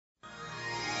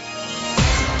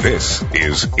This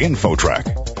is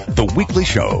InfoTrack, the weekly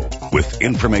show with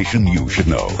information you should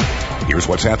know. Here's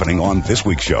what's happening on this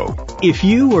week's show. If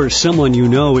you or someone you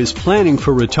know is planning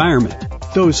for retirement,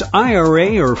 those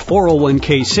IRA or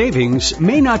 401k savings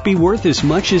may not be worth as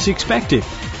much as expected.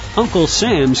 Uncle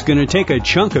Sam's going to take a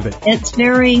chunk of it. It's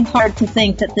very hard to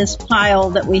think that this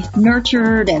pile that we've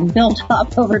nurtured and built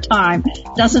up over time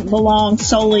doesn't belong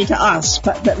solely to us,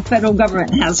 but that the federal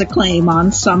government has a claim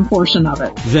on some portion of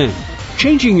it. Then,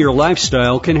 changing your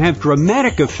lifestyle can have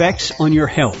dramatic effects on your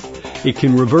health. It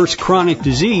can reverse chronic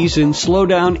disease and slow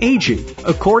down aging,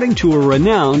 according to a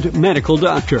renowned medical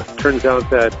doctor. Turns out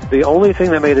that the only thing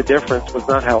that made a difference was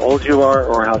not how old you are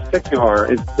or how sick you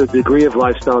are, it's the degree of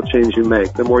lifestyle change you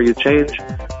make. The more you change,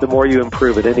 the more you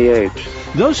improve at any age.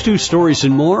 Those two stories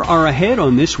and more are ahead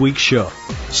on this week's show.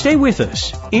 Stay with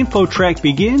us. InfoTrack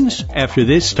begins after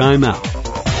this time out.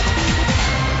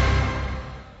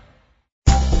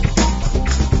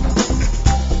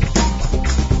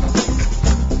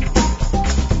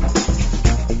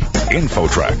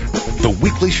 InfoTrack, the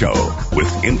weekly show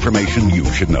with information you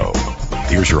should know.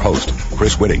 Here's your host,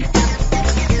 Chris Whitting.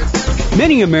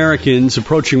 Many Americans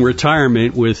approaching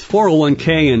retirement with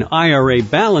 401k and IRA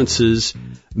balances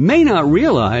may not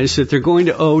realize that they're going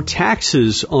to owe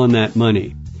taxes on that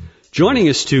money. Joining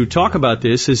us to talk about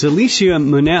this is Alicia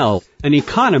Monell, an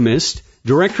economist,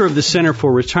 director of the Center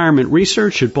for Retirement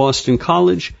Research at Boston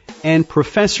College, and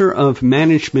professor of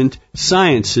management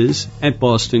sciences at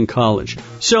Boston College.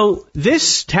 So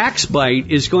this tax bite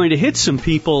is going to hit some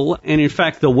people, and in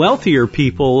fact, the wealthier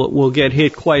people will get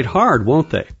hit quite hard,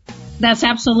 won't they? That's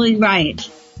absolutely right.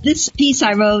 This piece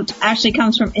I wrote actually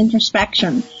comes from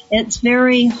introspection. It's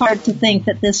very hard to think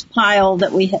that this pile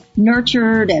that we have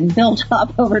nurtured and built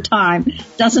up over time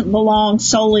doesn't belong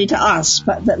solely to us,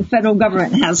 but that the federal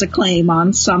government has a claim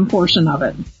on some portion of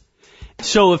it.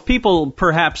 So if people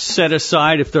perhaps set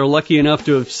aside, if they're lucky enough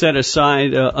to have set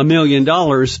aside $1 million,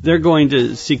 they're going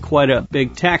to see quite a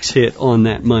big tax hit on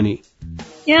that money.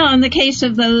 Yeah, in the case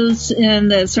of those in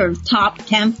the sort of top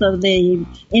tenth of the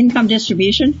income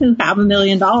distribution who have $1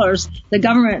 million, the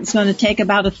government's going to take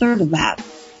about a third of that.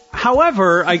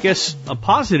 However, I guess a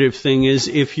positive thing is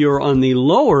if you're on the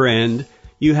lower end,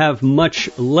 you have much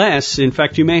less. In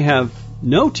fact, you may have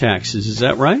no taxes. Is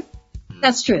that right?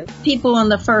 That's true. People in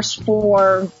the first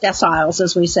four deciles,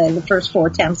 as we say, the first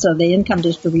 4/10 of the income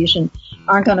distribution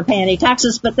aren't going to pay any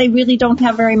taxes, but they really don't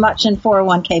have very much in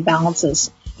 401k balances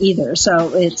either.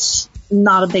 So it's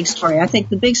not a big story. I think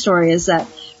the big story is that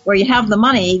where you have the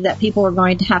money, that people are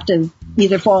going to have to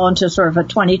either fall into sort of a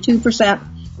 22%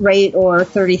 rate or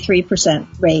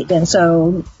 33% rate. And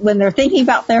so when they're thinking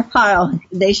about their pile,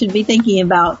 they should be thinking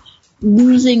about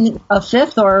losing a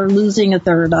fifth or losing a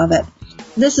third of it.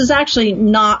 This is actually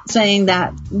not saying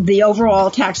that the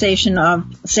overall taxation of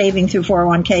saving through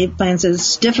 401k plans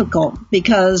is difficult,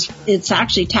 because it's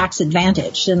actually tax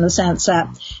advantaged in the sense that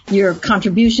your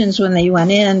contributions when they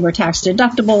went in were tax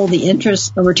deductible. The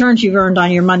interest, the returns you've earned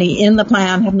on your money in the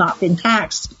plan have not been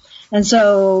taxed. And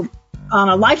so on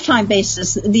a lifetime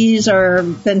basis, these are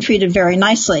been treated very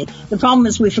nicely. The problem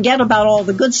is we forget about all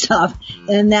the good stuff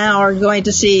and now are going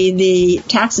to see the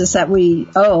taxes that we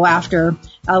owe after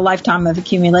a lifetime of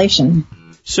accumulation.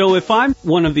 So if I'm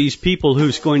one of these people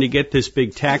who's going to get this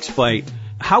big tax bite,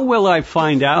 how will I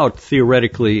find out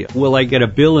theoretically? Will I get a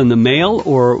bill in the mail,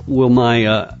 or will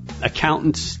my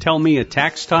accountants tell me at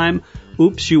tax time,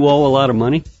 oops, you owe a lot of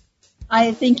money?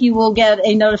 I think you will get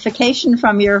a notification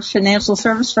from your financial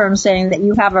service firm saying that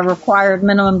you have a required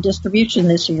minimum distribution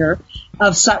this year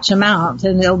of such amount,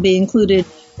 and it'll be included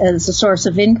as a source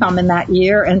of income in that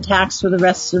year and taxed for the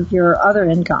rest of your other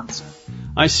incomes.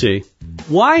 I see.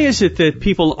 Why is it that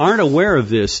people aren't aware of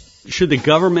this? Should the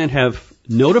government have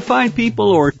notified people,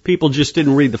 or people just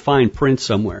didn't read the fine print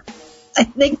somewhere? I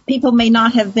think people may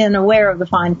not have been aware of the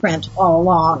fine print all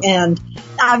along. And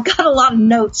I've got a lot of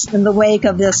notes in the wake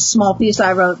of this small piece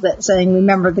I wrote that saying,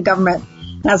 remember, the government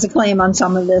has a claim on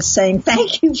some of this, saying,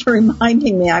 thank you for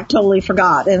reminding me. I totally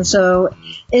forgot. And so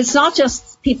it's not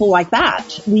just people like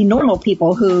that. We normal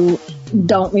people who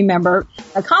don't remember.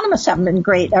 Economists haven't been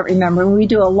great at remembering. We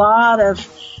do a lot of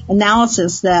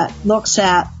analysis that looks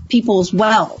at people's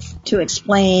wealth to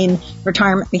explain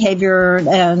retirement behavior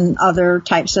and other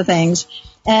types of things.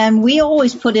 And we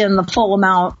always put in the full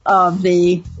amount of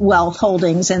the wealth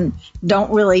holdings and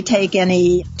don't really take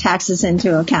any taxes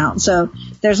into account. So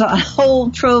there's a whole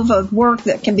trove of work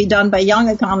that can be done by young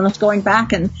economists going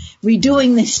back and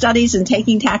redoing these studies and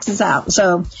taking taxes out.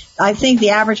 So I think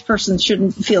the average person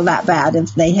shouldn't feel that bad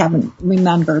if they haven't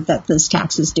remembered that this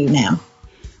tax is due now.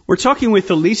 We're talking with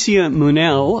Alicia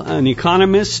Munell, an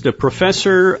economist, a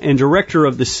professor, and director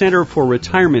of the Center for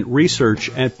Retirement Research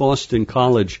at Boston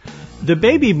College. The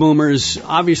baby boomers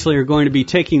obviously are going to be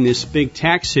taking this big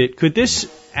tax hit. Could this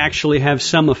actually have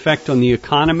some effect on the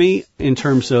economy in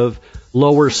terms of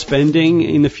lower spending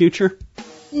in the future?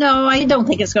 No, I don't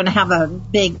think it's going to have a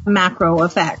big macro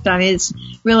effect. I mean, it's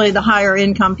really the higher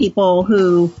income people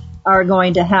who are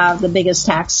going to have the biggest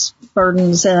tax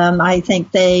burdens. I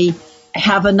think they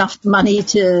have enough money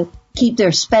to keep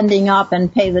their spending up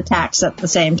and pay the tax at the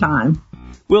same time.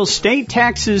 Will state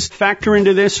taxes factor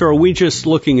into this, or are we just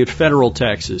looking at federal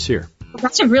taxes here?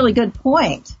 That's a really good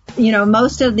point. You know,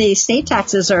 most of the state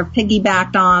taxes are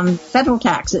piggybacked on federal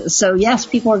taxes. So, yes,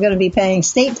 people are going to be paying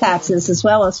state taxes as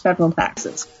well as federal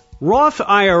taxes. Roth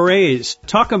IRAs,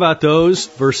 talk about those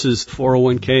versus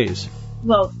 401ks.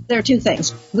 Well, there are two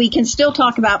things. We can still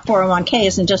talk about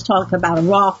 401ks and just talk about a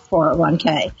Roth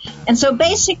 401k. And so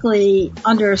basically,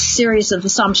 under a series of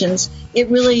assumptions,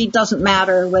 it really doesn't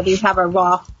matter whether you have a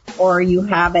Roth or you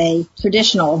have a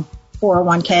traditional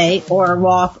 401k or a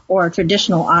Roth or a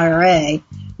traditional IRA.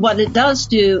 What it does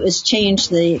do is change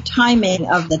the timing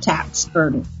of the tax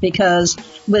burden, because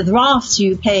with Roths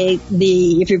you pay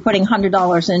if you're putting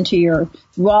 $100 into your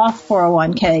Roth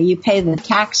 401k, you pay the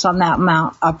tax on that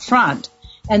amount up front.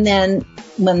 And then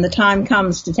when the time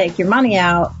comes to take your money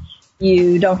out,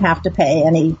 you don't have to pay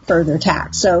any further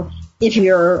tax. So if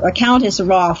your account is a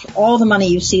Roth, all the money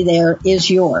you see there is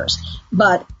yours.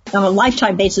 But on a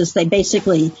lifetime basis, they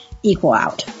basically equal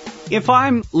out. If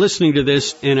I'm listening to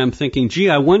this and I'm thinking, gee,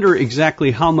 I wonder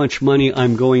exactly how much money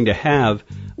I'm going to have,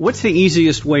 what's the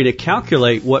easiest way to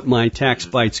calculate what my tax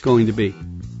bite's going to be?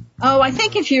 Oh, I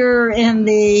think if you're in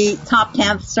the top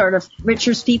 10th sort of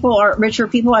richer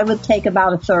people, I would take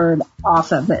about a third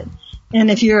off of it. And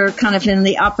if you're kind of in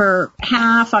the upper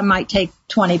half, I might take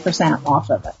 20%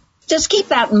 off of it. Just keep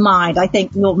that in mind. I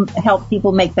think will help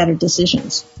people make better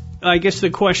decisions. I guess the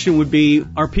question would be,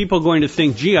 are people going to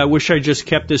think, gee, I wish I just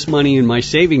kept this money in my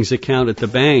savings account at the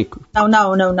bank?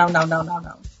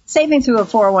 No. Saving through a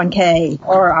 401k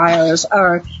or IRAs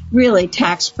are really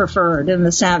tax preferred in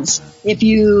the sense, if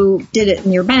you did it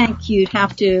in your bank, you'd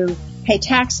have to pay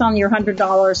tax on your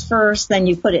 $100 first, then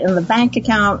you put it in the bank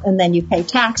account, and then you pay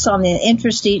tax on the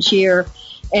interest each year,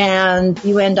 and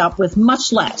you end up with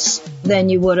much less than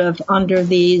you would have under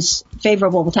these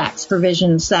favorable tax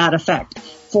provisions that affect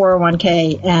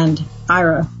 401k and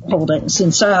IRA holdings.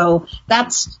 And so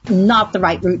that's not the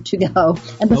right route to go.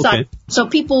 And besides, So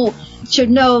people should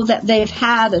know that they've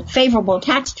had a favorable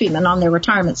tax treatment on their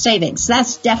retirement savings.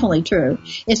 That's definitely true.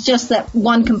 It's just that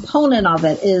one component of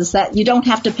it is that you don't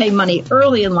have to pay money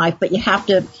early in life, but you have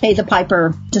to pay the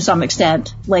piper to some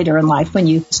extent later in life when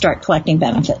you start collecting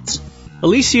benefits.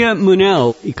 Alicia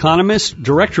Munell, economist,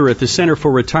 director at the Center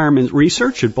for Retirement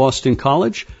Research at Boston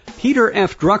College. Peter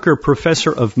F. Drucker,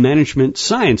 professor of management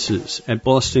sciences at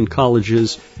Boston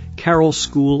College's Carroll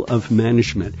School of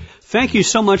Management. Thank you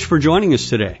so much for joining us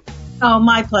today. Oh,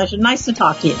 my pleasure. Nice to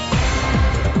talk to you.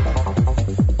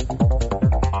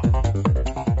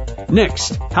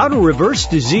 Next, how to reverse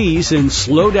disease and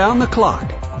slow down the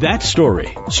clock. That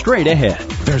story, straight ahead.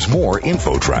 There's more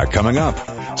InfoTrack coming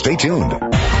up. Stay tuned.